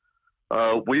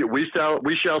 We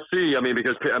shall see. I mean,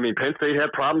 because Penn State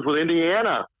had problems with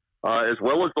Indiana as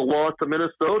well as the loss to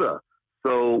Minnesota.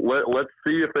 So let's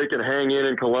see if they can hang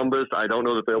in Columbus. I don't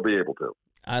know that they'll be able to.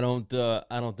 I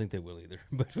don't think they will either.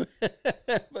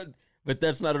 But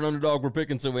that's not an underdog we're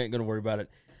picking, so we ain't going to worry about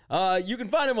it. You can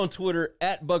find him on Twitter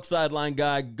at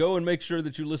BuckSidelineGuy. Go and make sure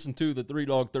that you listen to the Three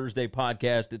Dog Thursday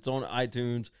podcast. It's on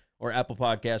iTunes or Apple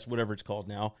Podcasts, whatever it's called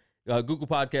now. Google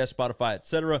Podcasts, Spotify,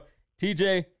 etc.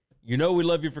 TJ, you know we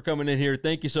love you for coming in here.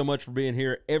 Thank you so much for being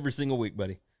here every single week,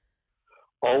 buddy.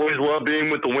 Always love being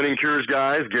with the Winning Cures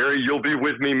guys. Gary, you'll be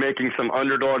with me making some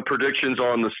underdog predictions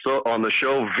on the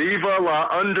show. Viva la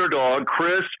underdog.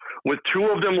 Chris, with 2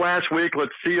 of them last week,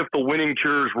 let's see if the Winning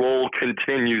Cures roll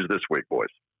continues this week, boys.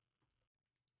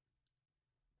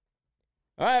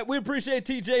 All right, we appreciate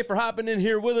TJ for hopping in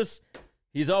here with us.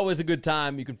 He's always a good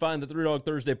time. You can find the Three Dog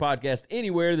Thursday podcast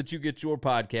anywhere that you get your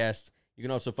podcasts. You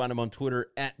can also find him on Twitter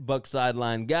at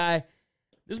BuckSidelineGuy.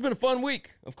 This has been a fun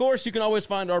week. Of course, you can always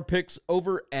find our picks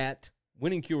over at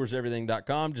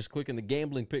winningcureseverything.com. Just click in the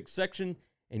gambling picks section,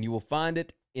 and you will find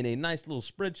it in a nice little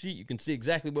spreadsheet. You can see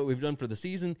exactly what we've done for the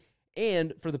season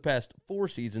and for the past 4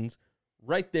 seasons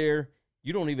right there.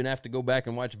 You don't even have to go back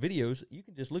and watch videos. You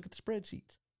can just look at the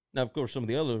spreadsheets. Now, of course, some of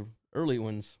the other early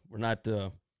ones were not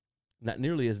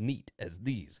nearly as neat as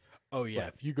these. Oh, yeah.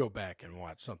 But if you go back and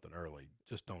watch something early,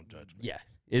 just don't judge me. Yeah.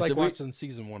 It's like watching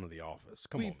season 1 of The Office.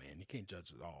 Come on, man. You can't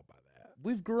judge it all by that.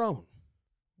 We've grown.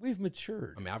 We've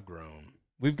matured. I mean, I've grown.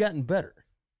 We've gotten better.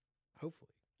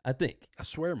 Hopefully. I think. I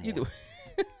swear more. Either way.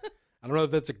 I don't know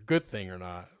if that's a good thing or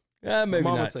not. Maybe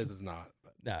Mama not. says it's not.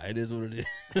 But. Nah, it is what it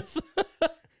is.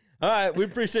 All right. We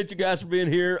appreciate you guys for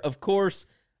being here. Of course,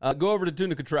 go over to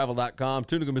tunicatravel.com.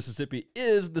 Tunica, Mississippi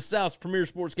is the South's premier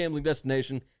sports gambling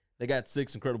destination. They got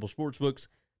 6 incredible sports books.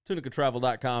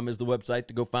 Tunicatravel.com is the website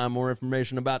to go find more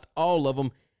information about all of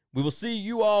them. We will see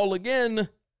you all again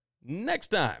next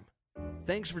time.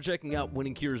 Thanks for checking out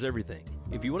Winning Cures Everything.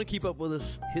 If you want to keep up with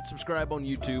us, hit subscribe on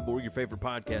YouTube or your favorite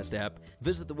podcast app.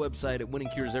 Visit the website at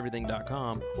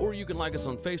winningcureseverything.com, or you can like us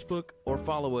on Facebook or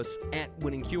follow us at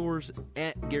Winning Cures,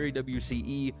 at Gary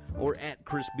WCE, or at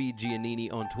Chris B.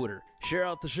 Giannini on Twitter. Share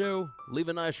out the show, leave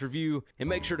a nice review, and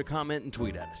make sure to comment and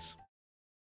tweet at us.